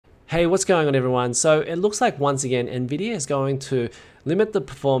Hey, what's going on everyone? So it looks like once again Nvidia is going to limit the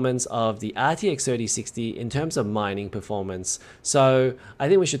performance of the RTX 3060 in terms of mining performance. So I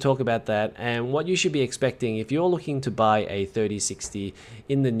think we should talk about that and what you should be expecting if you're looking to buy a 3060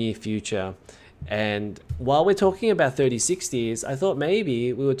 in the near future. And while we're talking about 3060s, I thought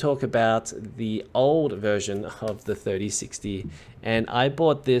maybe we would talk about the old version of the 3060. And I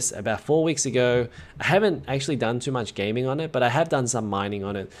bought this about 4 weeks ago. I haven't actually done too much gaming on it, but I have done some mining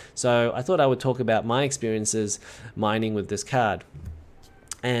on it. So I thought I would talk about my experiences mining with this card.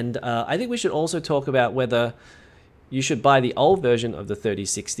 And I think we should also talk about whether you should buy the old version of the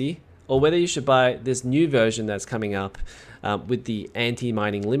 3060 or whether you should buy this new version that's coming up with the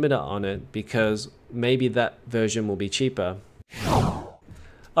anti-mining limiter on it, because maybe that version will be cheaper.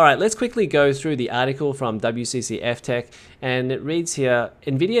 Alright, let's quickly go through the article from WCCF Tech, and it reads here,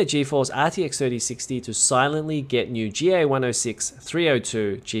 Nvidia GeForce RTX 3060 to silently get new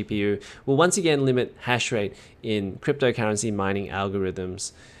GA106-302 GPU will once again limit hash rate in cryptocurrency mining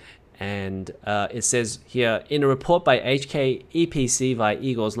algorithms. And it says here, in a report by HK EPC via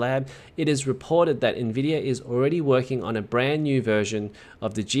Eagles Lab, it is reported that Nvidia is already working on a brand new version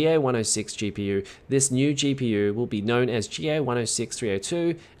of the GA106 GPU. This new GPU will be known as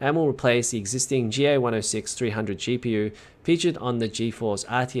GA106-302 and will replace the existing GA106-300 GPU featured on the GeForce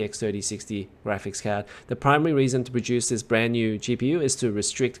RTX 3060 graphics card. The primary reason to produce this brand new GPU is to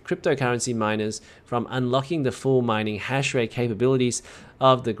restrict cryptocurrency miners from unlocking the full mining hash rate capabilities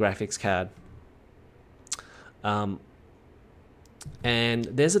of the graphics card. And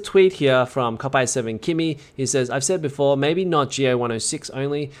there's a tweet here from Copy7 Kimmy. He says, I've said before, maybe not GA106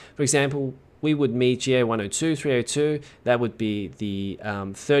 only. For example, we would meet GA102-302. That would be the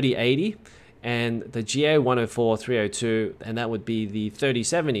 3080. And the GA104-302, and that would be the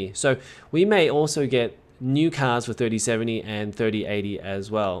 3070. So we may also get new cards for 3070 and 3080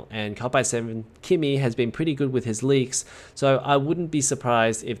 as well. And Copy7 Kimmy has been pretty good with his leaks, so I wouldn't be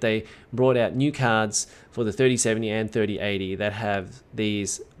surprised if they brought out new cards for the 3070 and 3080 that have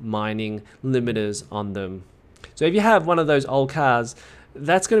these mining limiters on them. So if you have one of those old cards,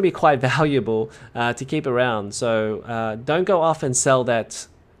 that's going to be quite valuable to keep around. So don't go off and sell that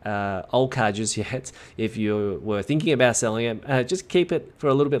old card just yet. If you were thinking about selling it, just keep it for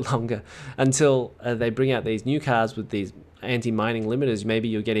a little bit longer until they bring out these new cards with these anti-mining limiters. Maybe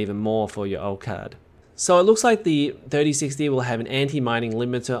you'll get even more for your old card. So it looks like the 3060 will have an anti-mining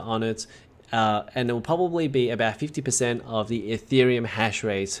limiter on it, and it will probably be about 50% of the Ethereum hash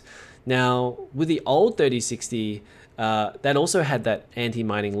rate. Now with the old 3060, that also had that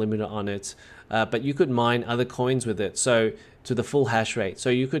anti-mining limiter on it, but you could mine other coins with it, so to the full hash rate.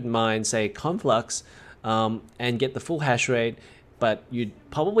 So you could mine, say, Conflux and get the full hash rate, but you'd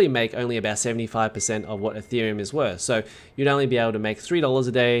probably make only about 75% of what Ethereum is worth. So you'd only be able to make $3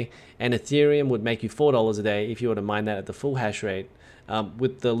 a day, and Ethereum would make you $4 a day if you were to mine that at the full hash rate.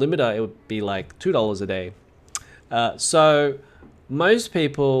 With the limiter, it would be like $2 a day. So most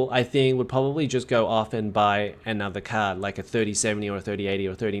people, I think, would probably just go off and buy another card, like a 3070 or a 3080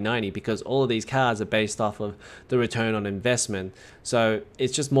 or 3090, because all of these cards are based off of the return on investment. So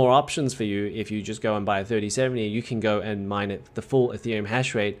it's just more options for you. If you just go and buy a 3070, you can go and mine it the full Ethereum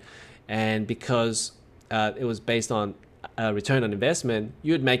hash rate. And because it was based on return on investment,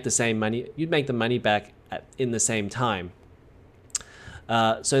 you'd make the same money. You'd make the money back in the same time.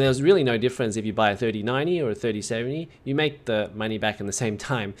 So there's really no difference if you buy a 3090 or a 3070, you make the money back in the same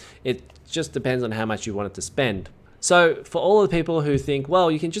time. It just depends on how much you wanted to spend. So for all of the people who think, well,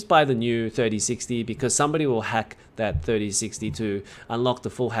 you can just buy the new 3060 because somebody will hack that 3060 to unlock the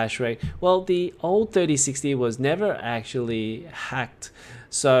full hash rate. Well, the old 3060 was never actually hacked.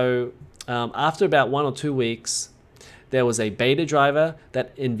 So after about 1 or 2 weeks, there was a beta driver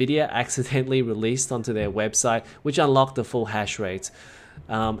that Nvidia accidentally released onto their website, which unlocked the full hash rate.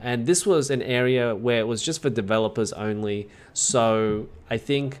 And this was an area where it was just for developers only. So I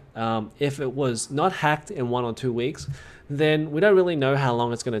think if it was not hacked in 1 or 2 weeks, then we don't really know how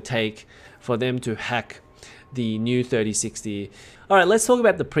long it's going to take for them to hack the new 3060. All right, let's talk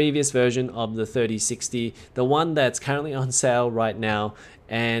about the previous version of the 3060, the one that's currently on sale right now.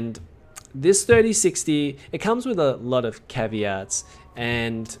 And this 3060, it comes with a lot of caveats,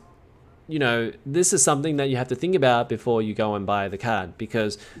 and you know, this is something that you have to think about before you go and buy the card,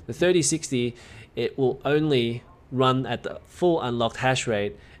 because the 3060, it will only run at the full unlocked hash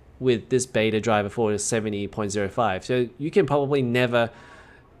rate with this beta driver for 70.05. So you can probably never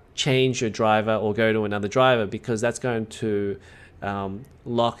change your driver or go to another driver, because that's going to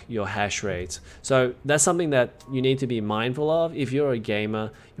lock your hash rate. So that's something that you need to be mindful of. If you're a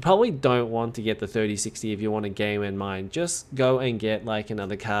gamer, you probably don't want to get the 3060 if you want to game and mine. Just go and get like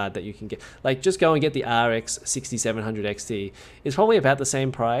another card that you can get. Like just go and get the RX 6700 XT. It's probably about the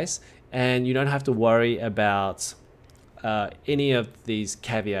same price, and you don't have to worry about any of these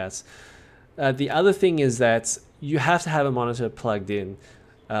caveats. The other thing is that you have to have a monitor plugged in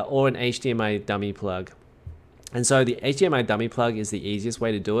or an HDMI dummy plug. And so the HDMI dummy plug is the easiest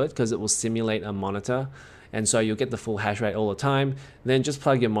way to do it because it will simulate a monitor. And so you'll get the full hash rate all the time. Then just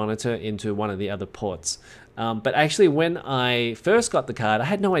plug your monitor into one of the other ports. But actually when I first got the card, I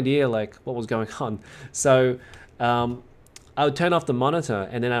had no idea like what was going on. So I would turn off the monitor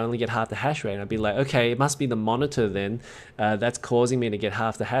and then I only get half the hash rate. And I'd be like, okay, it must be the monitor then that's causing me to get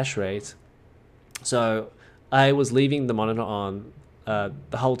half the hash rate. So I was leaving the monitor on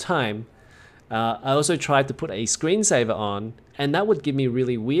the whole time. I also tried to put a screensaver on, and that would give me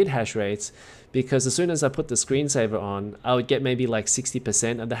really weird hash rates because as soon as I put the screensaver on, I would get maybe like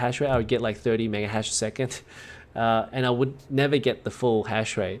 60% of the hash rate. I would get like 30 mega hash a second, and I would never get the full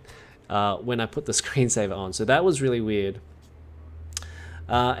hash rate when I put the screensaver on. So that was really weird.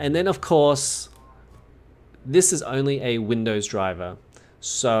 And then of course, this is only a Windows driver.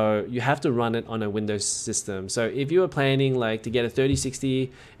 So you have to run it on a Windows system. So if you were planning like to get a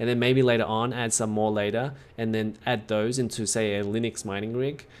 3060 and then maybe later on add some more later and then add those into say a Linux mining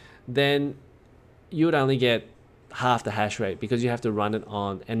rig, then you would only get half the hash rate because you have to run it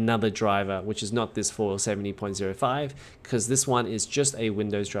on another driver, which is not this 470.05, because this one is just a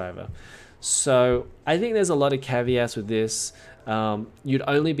Windows driver. So I think there's a lot of caveats with this. You'd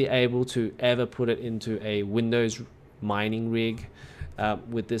only be able to ever put it into a Windows mining rig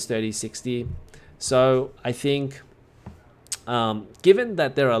with this 3060. So I think given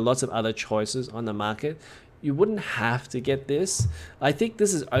that there are lots of other choices on the market, you wouldn't have to get this. I think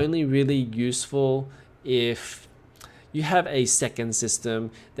this is only really useful if you have a second system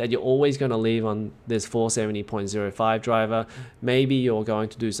that you're always going to leave on this 470.05 driver. Maybe you're going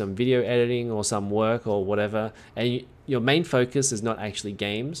to do some video editing or some work or whatever, and your main focus is not actually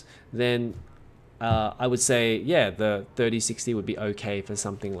games, then I would say, yeah, the 3060 would be okay for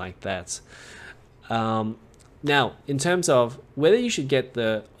something like that. Now, in terms of whether you should get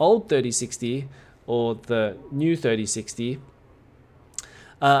the old 3060 or the new 3060,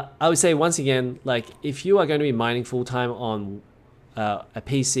 I would say once again, like if you are going to be mining full-time on a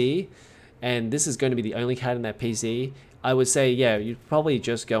PC, and this is going to be the only card in that PC, I would say, yeah, you'd probably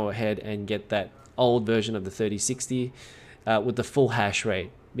just go ahead and get that old version of the 3060 with the full hash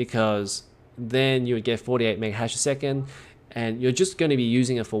rate, because then you would get 48 mega hash a second, and you're just going to be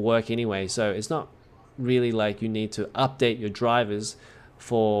using it for work anyway. So it's not really like you need to update your drivers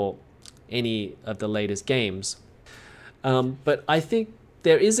for any of the latest games. But I think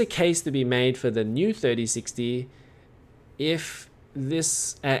there is a case to be made for the new 3060 if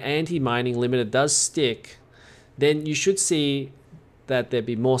this anti-mining limiter does stick. Then you should see that there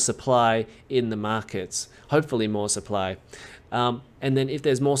be more supply in the markets, hopefully more supply. And then if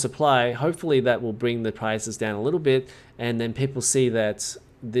there's more supply, hopefully that will bring the prices down a little bit, and then people see that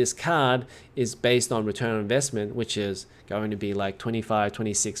this card is based on return on investment, which is going to be like 25,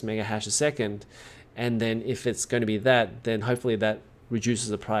 26 mega hash a second. And then if it's going to be that, then hopefully that reduces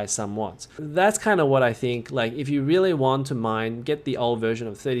the price somewhat. That's kind of what I think. Like if you really want to mine, get the old version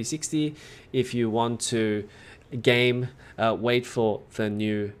of 3060. If you want to game, wait for the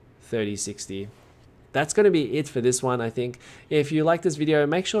new 3060. That's going to be it for this one, I think. If you like this video,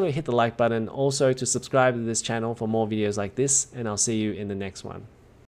 make sure to hit the like button. Also to subscribe to this channel for more videos like this, and I'll see you in the next one.